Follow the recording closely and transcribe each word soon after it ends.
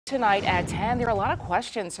Tonight at 10, there are a lot of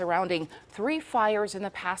questions surrounding 3 fires in the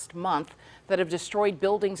past month that have destroyed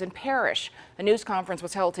buildings in Parrish. A news conference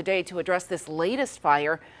was held today to address this latest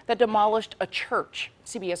fire that demolished a church.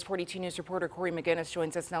 CBS 42 News reporter Corey McGinnis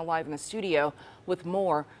joins us now live in the studio with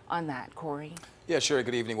more on that. Corey. Yeah, sure.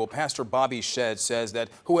 Good evening. Well, Pastor Bobby Shedd says that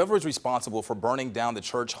whoever is responsible for burning down the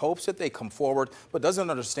church hopes that they come forward, but doesn't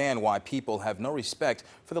understand why people have no respect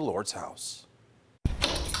for the Lord's house.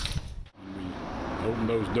 Opened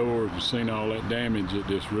those doors and seen all that damage. It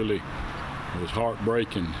was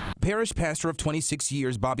heartbreaking. Parish pastor of 26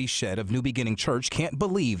 years, Bobby Shedd of New Beginning Church, can't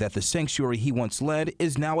believe that the sanctuary he once led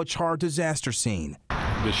is now a charred disaster scene.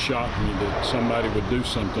 It just shocked me that somebody would do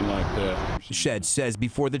something like that. Shedd says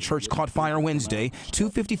before the church caught fire Wednesday,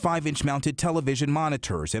 2 55-inch mounted television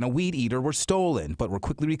monitors and a weed eater were stolen, but were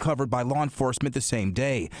quickly recovered by law enforcement the same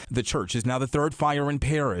day. The church is now the third fire in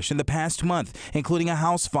Parrish in the past month, including a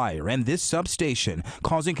house fire and this substation,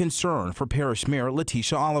 causing concern for Parish Mayor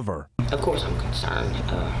Letitia Oliver. Of course, I'm concerned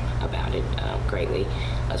about it greatly,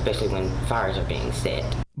 especially when fires are being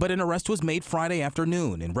set. But an arrest was made Friday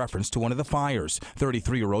afternoon in reference to one of the fires.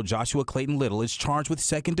 33-year-old Joshua Clayton Little is charged with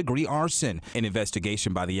second-degree arson. An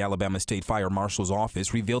investigation by the Alabama State Fire Marshal's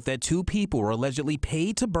office revealed that 2 people were allegedly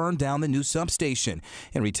paid to burn down the new substation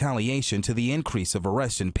in retaliation to the increase of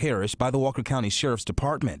arrests in Parrish by the Walker County Sheriff's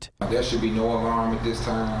Department. There should be no alarm at this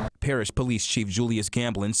time. Parrish Police Chief Julius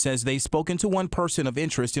Gamblin says they've spoken to one person of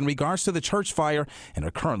interest in regards to the church fire and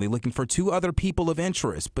are currently looking for 2 other people of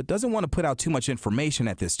interest, but doesn't want to put out too much information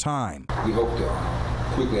at this time. We hope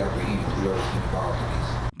to quickly apprehend whoever's involved in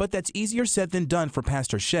this. But that's easier said than done for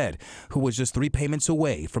Pastor Shedd, who was just 3 payments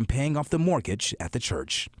away from paying off the mortgage at the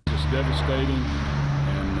church. It's devastating,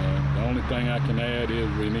 and the only thing I can add is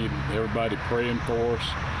we need everybody praying for us.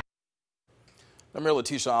 Mayor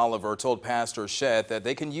Letitia Oliver told Pastor Shedd that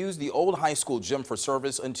they can use the old high school gym for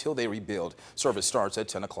service until they rebuild. Service starts at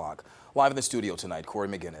 10 o'clock. Live in the studio tonight, Corey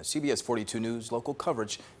McGinnis, CBS 42 News, local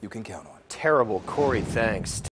coverage you can count on. Terrible, Corey, thanks.